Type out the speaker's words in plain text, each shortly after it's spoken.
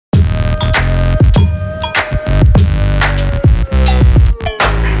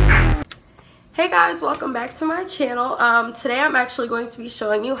guys, welcome back to my channel. Today I'm actually going to be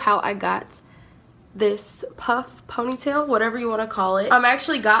showing you how I got this puff ponytail, whatever you want to call it. I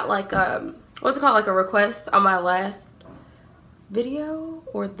actually got like what's it called, like a request on my last video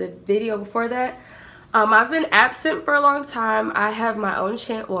or the video before that. I've been absent for a long time. I have my own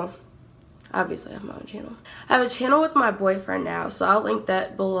channel. Well, obviously I have my own channel. I have a channel with my boyfriend now, so I'll link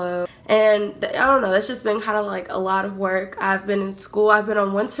that below. And I don't know, that's just been kind of like a lot of work. I've been in school. I've been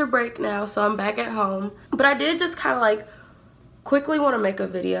on winter break now, so I'm back at home. But I did just kind of like quickly want to make a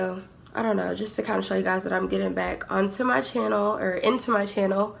video. I don't know, just to kind of show you guys that I'm getting back onto my channel, or into my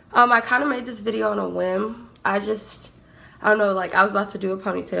channel. I kind of made this video on a whim. I don't know, like I was about to do a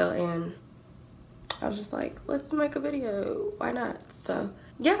ponytail and I was just like, let's make a video. Why not? So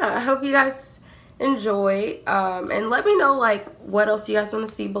yeah, I hope you guys enjoy, and let me know like what else you guys want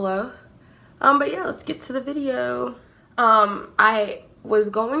to see below. But yeah, let's get to the video. I was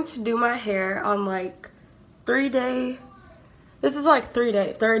going to do my hair on like 3-day. This is like third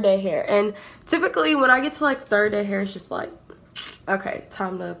day hair, and typically when I get to like third day hair, it's just like, okay,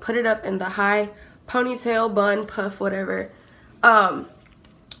 time to put it up in the high ponytail, bun, puff, whatever.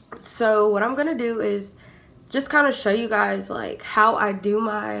 So what I'm gonna do is just kind of show you guys like how I do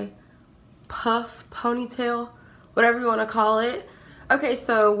my puff ponytail, whatever you want to call it. Okay,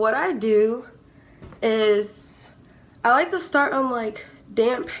 so what I do is I like to start on like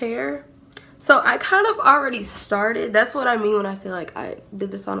damp hair. So I kind of already started. That's what I mean when I say like I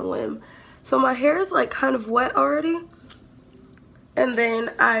did this on a whim. So my hair is like kind of wet already, and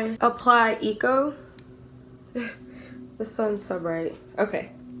then I apply Eco. The sun's so bright.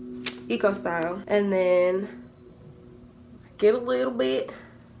 Okay, Eco style, and then get a little bit,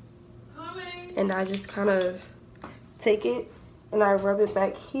 and I just kind of take it and I rub it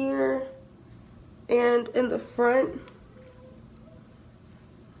back here and in the front.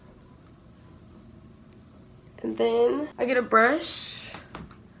 And then I get a brush.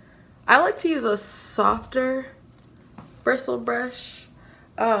 I like to use a softer bristle brush,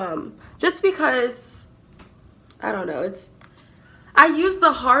 just because, I don't know, I use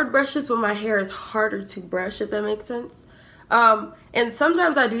the hard brushes when my hair is harder to brush, if that makes sense. And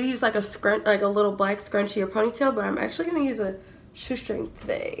sometimes I do use like a little black scrunchie or ponytail, but I'm actually gonna use a shoestring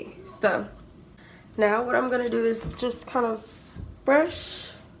today. So now what I'm gonna do is just kind of brush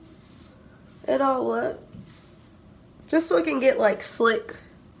it all up, just so it can get like slick.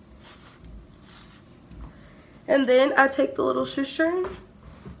 And then I take the little shoestring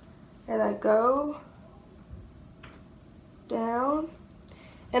and I go down,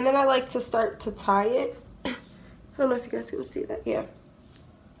 and then I like to start to tie it. I don't know if you guys can see that. Yeah.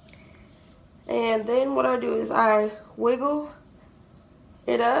 And then what I do is I wiggle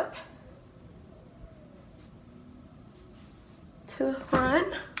it up to the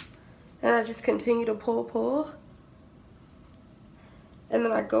front, and I just continue to pull. And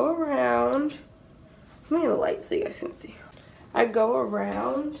then I go around. Let me have a light so you guys can see. I go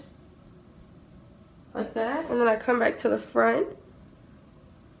around like that, and then I come back to the front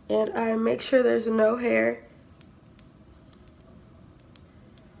and I make sure there's no hair.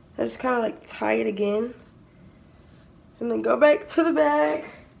 I just kind of like tie it again, and then go back to the back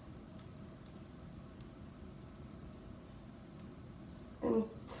and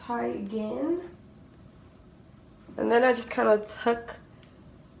tie again, and then I just kind of tuck.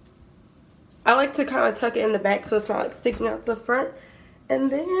 I like to kind of tuck it in the back so it's not like sticking out the front.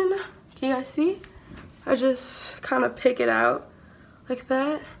 And then, can you guys see? I just kind of pick it out like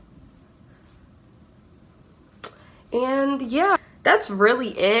that. And yeah, that's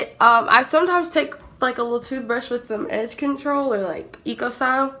really it. I sometimes take like a little toothbrush with some edge control, or like Eco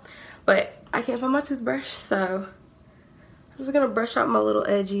style, but I can't find my toothbrush, so I'm just gonna brush out my little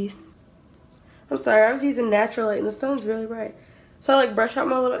edgies. I'm sorry, I was using natural light and the sun's really bright. So I like brush out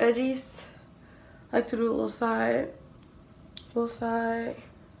my little edgies. I like to do a little side.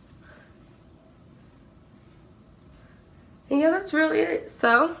 And yeah, that's really it.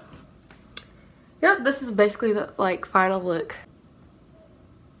 So, yep, this is basically the like final look.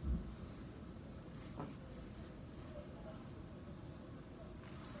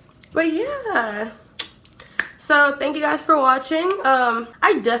 But yeah. So thank you guys for watching.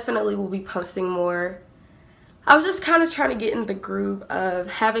 I definitely will be posting more. I was just kind of trying to get in the groove of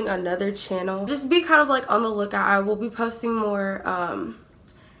having another channel. Just be kind of like on the lookout. I will be posting more.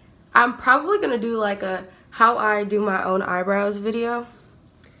 I'm probably going to do like a how I do my own eyebrows video.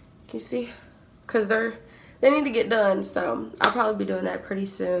 Can you see? Because they need to get done. So I'll probably be doing that pretty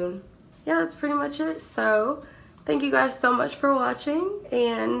soon. Yeah, that's pretty much it. So thank you guys so much for watching,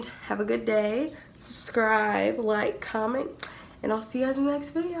 and have a good day. Subscribe, like, comment, and I'll see you guys in the next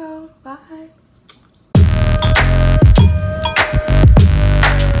video. Bye.